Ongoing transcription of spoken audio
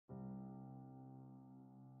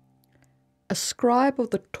A scribe of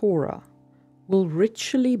the Torah will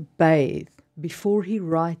ritually bathe before he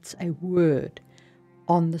writes a word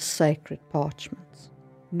on the sacred parchments.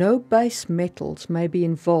 No base metals may be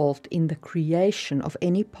involved in the creation of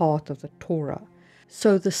any part of the Torah,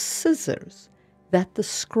 so the scissors that the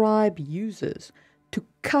scribe uses to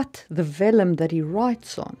cut the vellum that he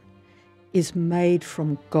writes on is made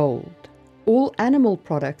from gold. All animal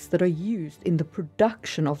products that are used in the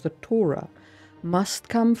production of the Torah must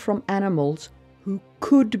come from animals who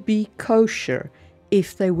could be kosher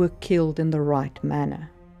if they were killed in the right manner.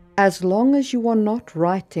 As long as you are not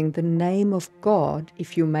writing the name of God,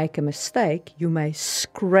 if you make a mistake, you may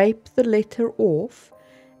scrape the letter off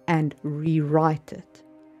and rewrite it.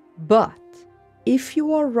 But if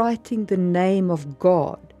you are writing the name of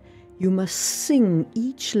God, you must sing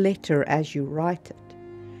each letter as you write it.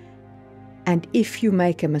 And if you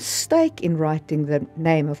make a mistake in writing the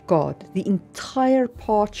name of God, the entire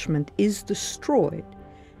parchment is destroyed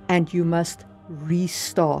and you must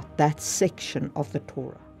restart that section of the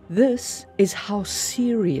Torah. This is how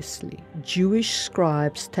seriously Jewish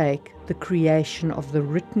scribes take the creation of the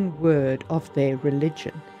written word of their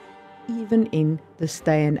religion. Even in this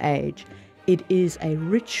day and age, it is a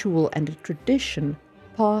ritual and a tradition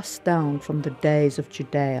passed down from the days of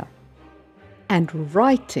Judea. And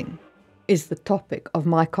writing is the topic of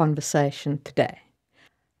my conversation today.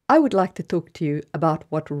 I would like to talk to you about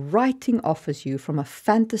what writing offers you from a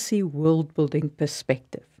fantasy world-building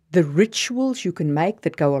perspective. The rituals you can make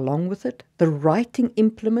that go along with it, the writing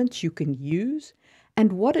implements you can use,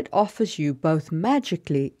 and what it offers you both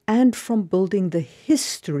magically and from building the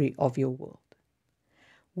history of your world.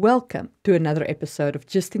 Welcome to another episode of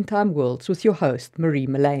Just in Time Worlds with your host, Marie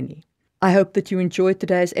Mullany. I hope that you enjoyed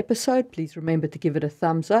today's episode. Please remember to give it a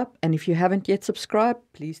thumbs up, and if you haven't yet subscribed,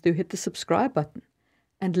 please do hit the subscribe button.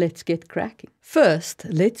 And let's get cracking. First,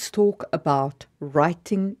 let's talk about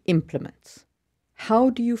writing implements.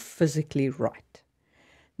 How do you physically write?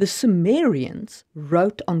 The Sumerians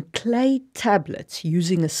wrote on clay tablets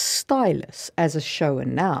using a stylus as is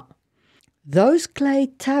shown now. Those clay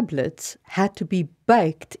tablets had to be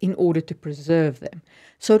baked in order to preserve them.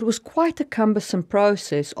 So it was quite a cumbersome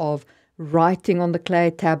process of writing on the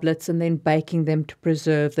clay tablets and then baking them to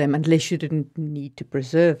preserve them, unless you didn't need to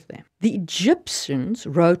preserve them. The Egyptians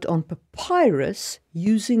wrote on papyrus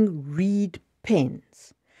using reed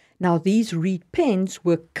pens. Now, these reed pens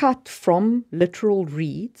were cut from literal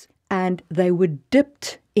reeds and they were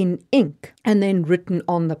dipped in ink and then written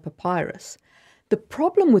on the papyrus. The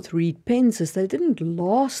problem with reed pens is they didn't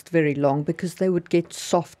last very long because they would get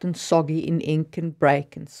soft and soggy in ink and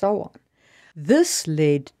break and so on. This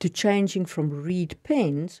led to changing from reed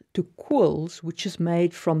pens to quills, which is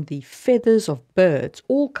made from the feathers of birds.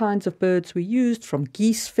 All kinds of birds were used, from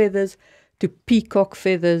geese feathers to peacock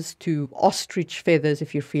feathers to ostrich feathers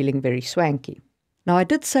if you're feeling very swanky. Now, I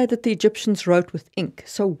did say that the Egyptians wrote with ink.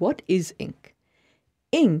 So what is ink?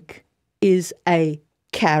 Ink is a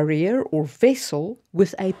carrier or vessel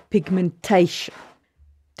with a pigmentation.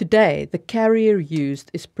 Today, the carrier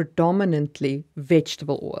used is predominantly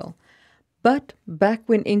vegetable oil. But back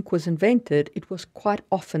when ink was invented, it was quite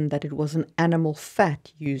often that it was an animal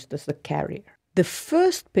fat used as the carrier. The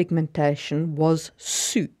first pigmentation was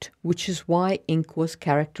soot, which is why ink was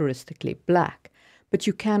characteristically black. But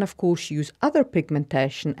you can, of course, use other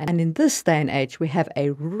pigmentation, and in this day and age, we have a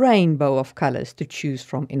rainbow of colors to choose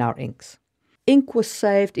from in our inks. Ink was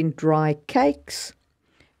saved in dry cakes,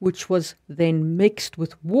 which was then mixed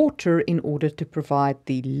with water in order to provide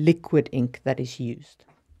the liquid ink that is used.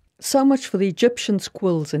 So much for the Egyptians'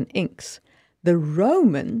 quills and inks. The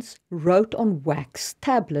Romans wrote on wax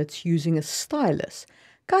tablets using a stylus,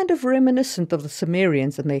 kind of reminiscent of the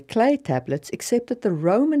Sumerians and their clay tablets, except that the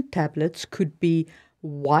Roman tablets could be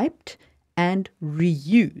wiped and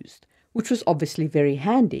reused, which was obviously very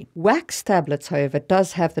handy. Wax tablets, however,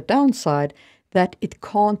 does have the downside that it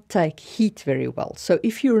can't take heat very well. So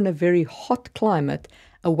if you're in a very hot climate,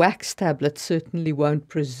 a wax tablet certainly won't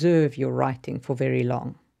preserve your writing for very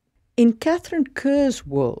long. In Katherine Kerr's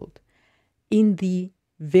world, in the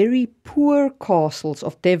very poor castles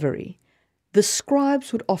of Deverry, the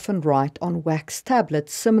scribes would often write on wax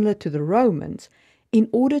tablets similar to the Romans in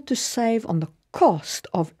order to save on the cost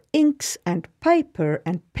of inks and paper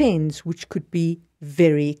and pens, which could be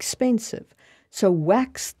very expensive. So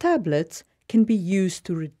wax tablets can be used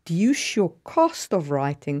to reduce your cost of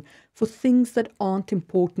writing for things that aren't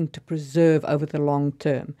important to preserve over the long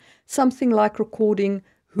term. Something like recording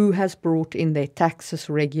who has brought in their taxes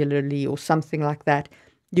regularly or something like that,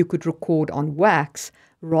 you could record on wax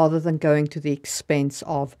rather than going to the expense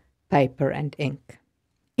of paper and ink.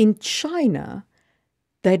 In China,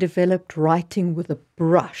 they developed writing with a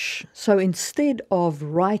brush. So instead of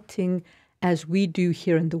writing as we do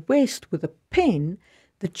here in the West with a pen,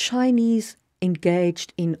 the Chinese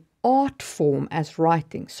engaged in art form as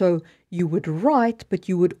writing. So you would write, but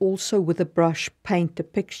you would also with a brush paint a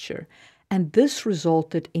picture. And this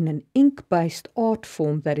resulted in an ink-based art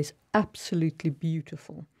form that is absolutely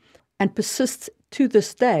beautiful and persists to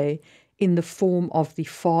this day in the form of the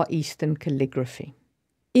Far Eastern calligraphy.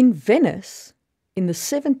 In Venice, in the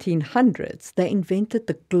 1700s, they invented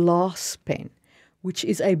the glass pen, which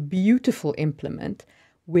is a beautiful implement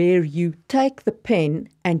where you take the pen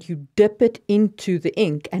and you dip it into the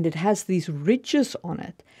ink, and it has these ridges on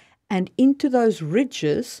it. And into those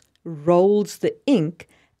ridges rolls the ink,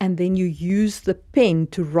 and then you use the pen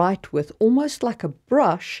to write with, almost like a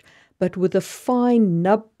brush, but with a fine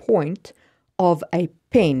nub point of a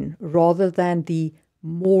pen rather than the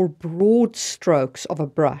more broad strokes of a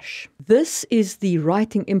brush. This is the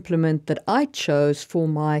writing implement that I chose for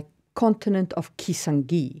my continent of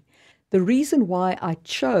Kisangi. The reason why I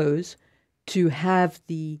chose to have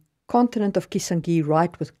the continent of Kisangi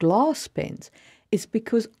write with glass pens is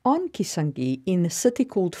because on Kisangi, in a city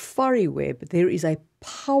called Fariweb, there is a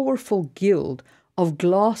powerful guild of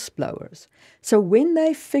glass blowers. So when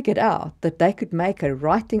they figured out that they could make a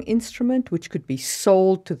writing instrument which could be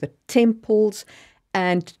sold to the temples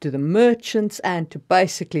and to the merchants and to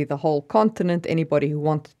basically the whole continent, anybody who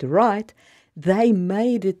wanted to write, they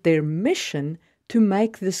made it their mission to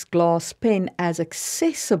make this glass pen as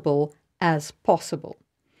accessible as possible.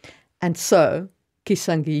 And so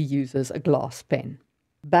Kisangi uses a glass pen.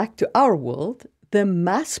 Back to our world, the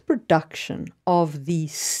mass production of the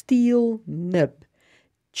steel nib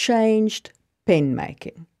changed pen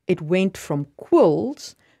making. It went from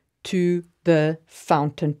quills to the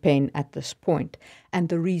fountain pen at this point. And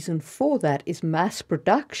the reason for that is mass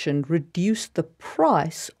production reduced the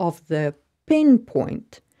price of the pen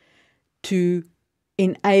point to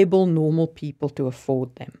enable normal people to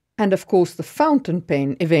afford them. And of course, the fountain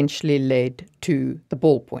pen eventually led to the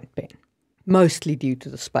ballpoint pen, mostly due to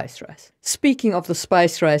the space race. Speaking of the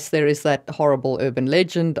space race, there is that horrible urban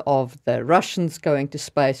legend of the Russians going to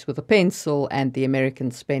space with a pencil and the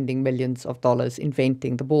Americans spending millions of dollars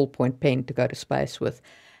inventing the ballpoint pen to go to space with.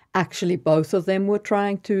 Actually, both of them were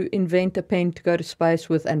trying to invent a pen to go to space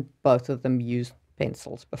with, and both of them used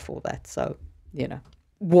pencils before that. So,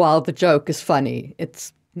 while the joke is funny,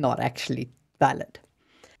 it's not actually valid.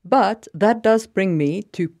 But that does bring me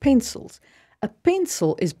to pencils. A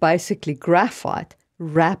pencil is basically graphite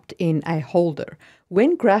wrapped in a holder.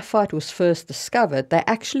 When graphite was first discovered, they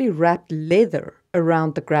actually wrapped leather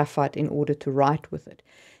around the graphite in order to write with it.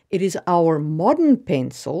 It is our modern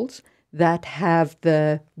pencils that have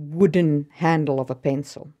the wooden handle of a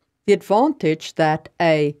pencil. The advantage that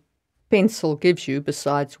a pencil gives you,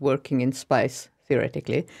 besides working in space,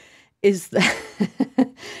 theoretically, is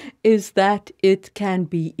that it can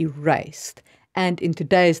be erased. And in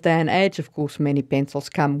today's day and age, of course, many pencils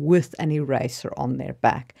come with an eraser on their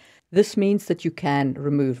back. This means that you can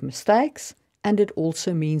remove mistakes, and it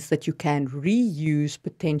also means that you can reuse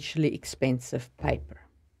potentially expensive paper.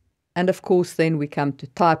 And of course, then we come to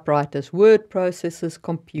typewriters, word processors,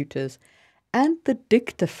 computers, and the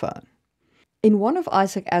dictaphone. In one of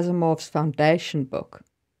Isaac Asimov's Foundation book,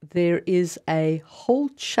 there is a whole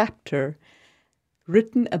chapter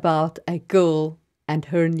written about a girl and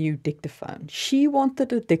her new dictaphone. She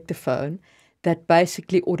wanted a dictaphone that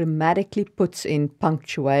basically automatically puts in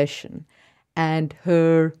punctuation, and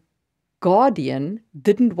her guardian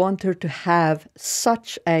didn't want her to have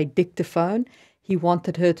such a dictaphone. He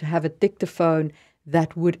wanted her to have a dictaphone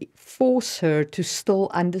that would force her to still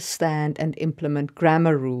understand and implement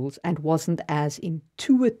grammar rules and wasn't as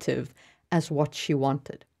intuitive as what she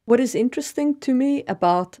wanted. What is interesting to me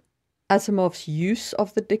about Asimov's use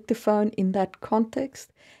of the dictaphone in that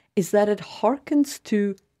context is that it harkens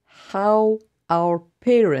to how our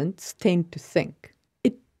parents tend to think.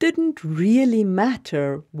 It didn't really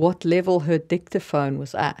matter what level her dictaphone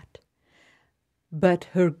was at, but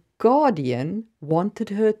her guardian wanted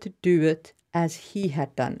her to do it as he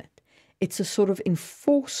had done it. It's a sort of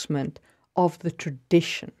enforcement of the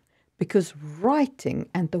tradition, because writing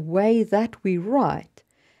and the way that we write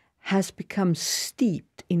has become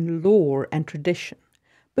steeped in lore and tradition.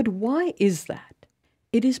 But why is that?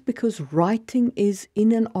 It is because writing is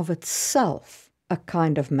in and of itself a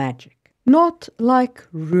kind of magic. Not like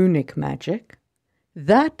runic magic.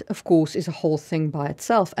 That, of course, is a whole thing by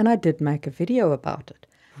itself, and I did make a video about it.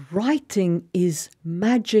 Writing is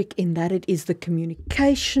magic in that it is the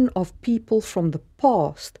communication of people from the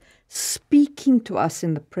past speaking to us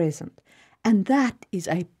in the present. And that is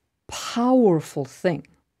a powerful thing.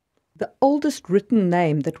 The oldest written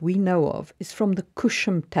name that we know of is from the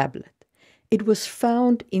Kushum tablet. It was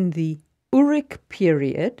found in the Uruk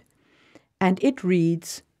period, and it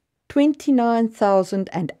reads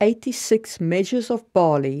 29,086 measures of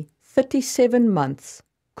barley, 37 months,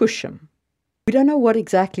 Kushum. We don't know what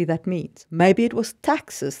exactly that means. Maybe it was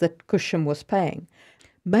taxes that Kushum was paying.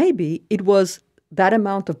 Maybe it was that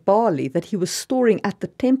amount of barley that he was storing at the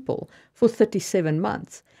temple for 37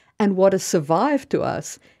 months. And what has survived to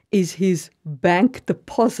us is his bank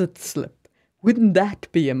deposit slip. Wouldn't that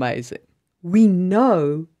be amazing? We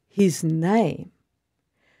know his name.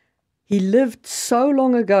 He lived so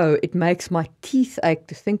long ago, it makes my teeth ache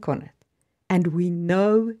to think on it. And we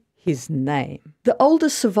know his name. The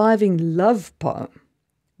oldest surviving love poem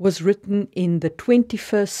was written in the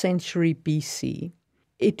 21st century BC.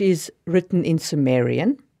 It is written in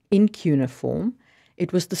Sumerian, in cuneiform.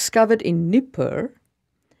 It was discovered in Nippur,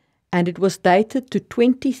 and it was dated to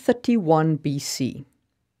 2031 BC.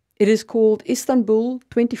 It is called Istanbul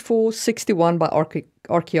 2461 by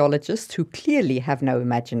archaeologists who clearly have no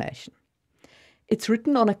imagination. It's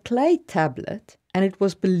written on a clay tablet, and it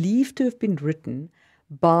was believed to have been written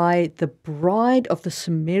by the bride of the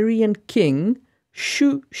Sumerian king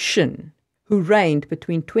Shushan, who reigned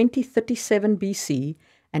between 2037 BC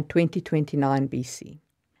and 2029 BC.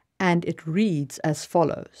 And it reads as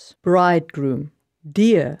follows. Bridegroom,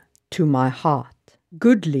 dear to my heart,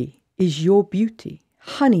 goodly is your beauty,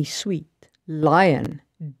 honey sweet. Lion,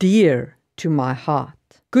 dear to my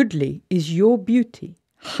heart, goodly is your beauty,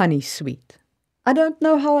 honey sweet. I don't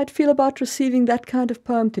know how I'd feel about receiving that kind of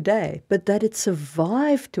poem today, but that it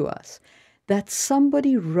survived to us, that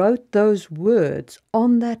somebody wrote those words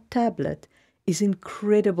on that tablet, is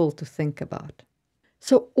incredible to think about.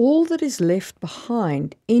 So all that is left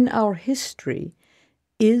behind in our history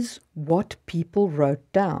is what people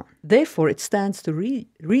wrote down. Therefore, it stands to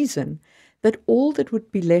reason that all that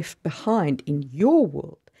would be left behind in your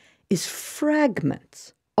world is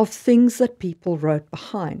fragments of things that people wrote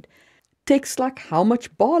behind. Texts like how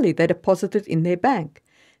much barley they deposited in their bank.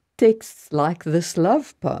 Texts like this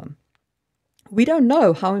love poem. We don't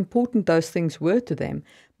know how important those things were to them,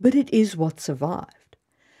 but it is what survived.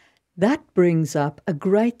 That brings up a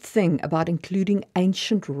great thing about including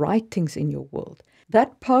ancient writings in your world.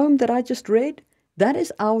 That poem that I just read, that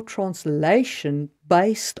is our translation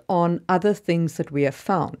based on other things that we have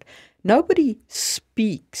found. Nobody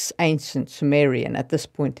speaks ancient Sumerian at this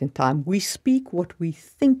point in time. We speak what we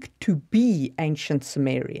think to be ancient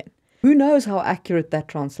Sumerian. Who knows how accurate that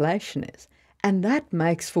translation is? And that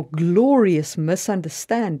makes for glorious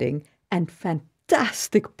misunderstanding and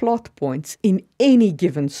fantastic plot points in any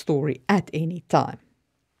given story at any time.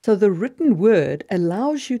 So the written word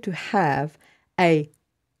allows you to have a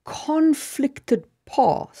conflicted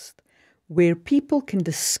past where people can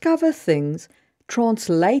discover things,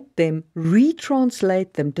 translate them,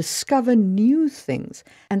 retranslate them, discover new things,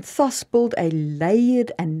 and thus build a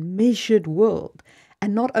layered and measured world.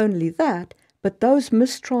 And not only that, but those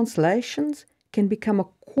mistranslations can become a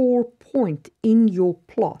core point in your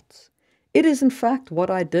plots. It is in fact what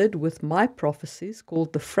I did with my prophecies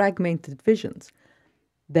called the fragmented visions.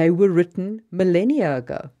 They were written millennia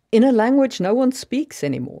ago in a language no one speaks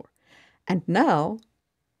anymore. And now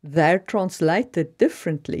they're translated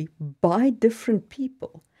differently by different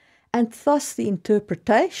people, and thus the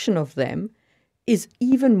interpretation of them is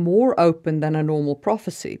even more open than a normal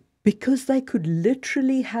prophecy, because they could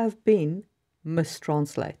literally have been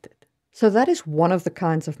mistranslated. So that is one of the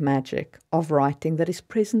kinds of magic of writing that is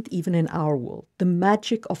present even in our world, the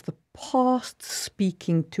magic of the past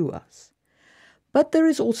speaking to us. But there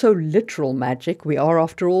is also literal magic. We are,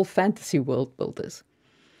 after all, fantasy world builders.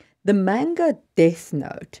 The manga Death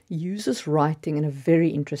Note uses writing in a very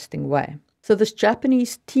interesting way. So this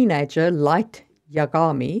Japanese teenager, Light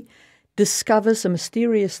Yagami, discovers a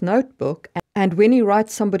mysterious notebook, and when he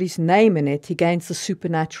writes somebody's name in it, he gains the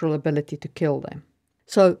supernatural ability to kill them.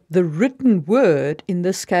 So the written word, in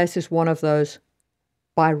this case, is one of those,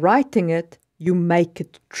 by writing it, you make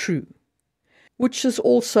it true. Which is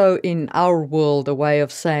also in our world a way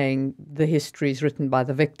of saying the history is written by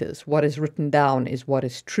the victors. What is written down is what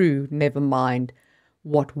is true, never mind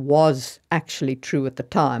what was actually true at the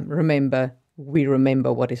time. Remember, we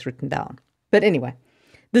remember what is written down. But anyway,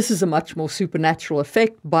 this is a much more supernatural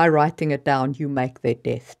effect. By writing it down, you make their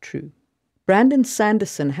death true. Brandon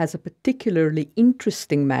Sanderson has a particularly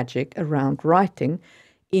interesting magic around writing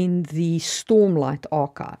in the Stormlight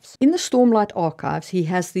archives. In the Stormlight archives, he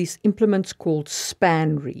has these implements called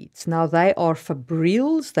spanreeds. Now, they are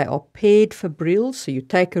fabrials, they are paired fabrials. So you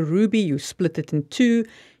take a ruby, you split it in two,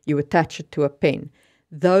 you attach it to a pen.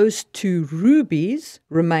 those two rubies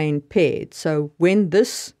remain paired. So when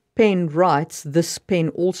this pen writes, this pen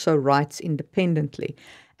also writes independently.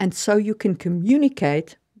 And so you can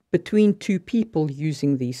communicate between two people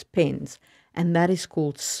using these pens. And that is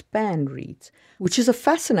called spanreeds, which is a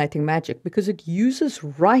fascinating magic because it uses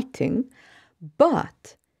writing,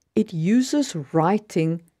 but it uses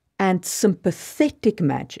writing and sympathetic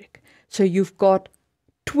magic. So you've got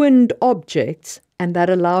twinned objects, and that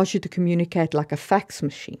allows you to communicate like a fax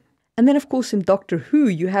machine. And then, of course, in Doctor Who,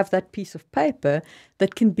 you have that piece of paper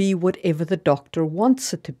that can be whatever the Doctor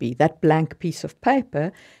wants it to be, that blank piece of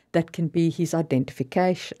paper that can be his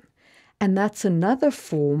identification. And that's another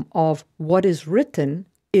form of what is written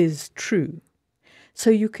is true.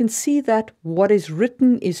 So you can see that what is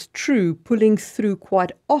written is true pulling through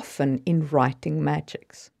quite often in writing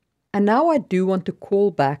magics. And now I do want to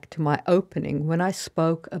call back to my opening when I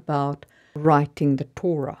spoke about writing the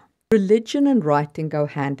Torah. Religion and writing go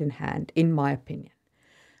hand in hand, in my opinion.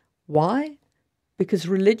 Why? Because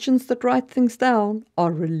religions that write things down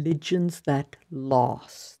are religions that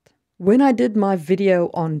last. When I did my video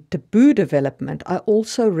on taboo development, I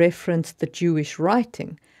also referenced the Jewish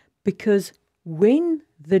writing, because when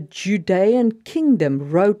the Judean kingdom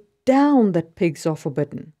wrote down that pigs are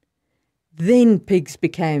forbidden, then pigs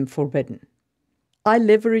became forbidden. I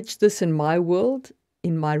leveraged this in my world,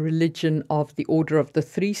 in my religion of the Order of the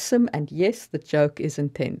Threesome, and yes, the joke is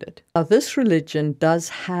intended. Now, this religion does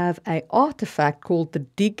have an artifact called the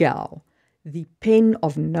Digau, the pen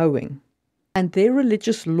of knowing. And their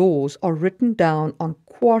religious laws are written down on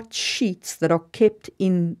quartz sheets that are kept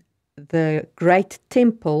in the great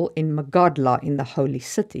temple in Magadla in the holy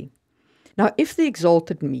city. Now, if the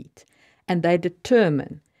exalted meet and they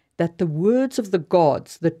determine that the words of the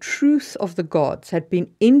gods, the truth of the gods, had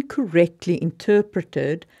been incorrectly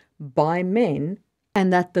interpreted by men,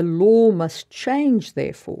 and that the law must change,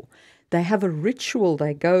 therefore, they have a ritual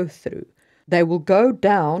they go through. They will go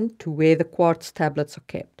down to where the quartz tablets are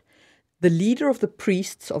kept. The leader of the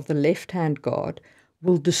priests of the left-hand god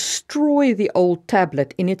will destroy the old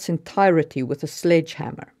tablet in its entirety with a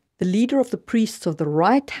sledgehammer. The leader of the priests of the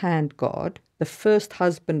right-hand god, the first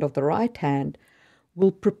husband of the right hand,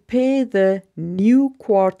 will prepare the new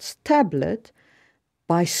quartz tablet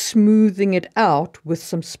by smoothing it out with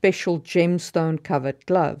some special gemstone-covered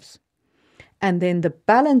gloves. And then the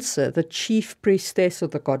balancer, the chief priestess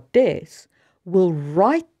of the goddess, will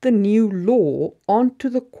write the new law onto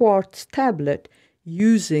the quartz tablet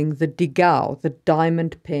using the Digau, the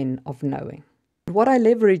diamond pen of knowing. What I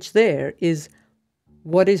leverage there is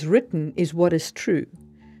what is written is what is true.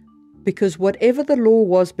 Because whatever the law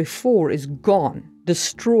was before is gone,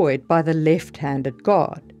 destroyed by the left-handed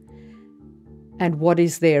God. And what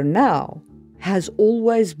is there now has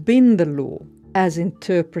always been the law as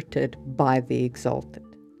interpreted by the exalted.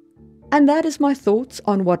 And that is my thoughts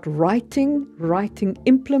on what writing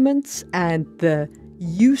implements, and the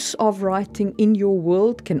use of writing in your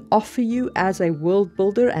world can offer you as a world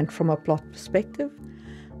builder and from a plot perspective.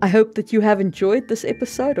 I hope that you have enjoyed this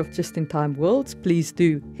episode of Just in Time Worlds. Please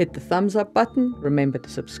do hit the thumbs up button, remember to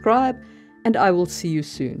subscribe, and I will see you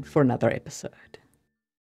soon for another episode.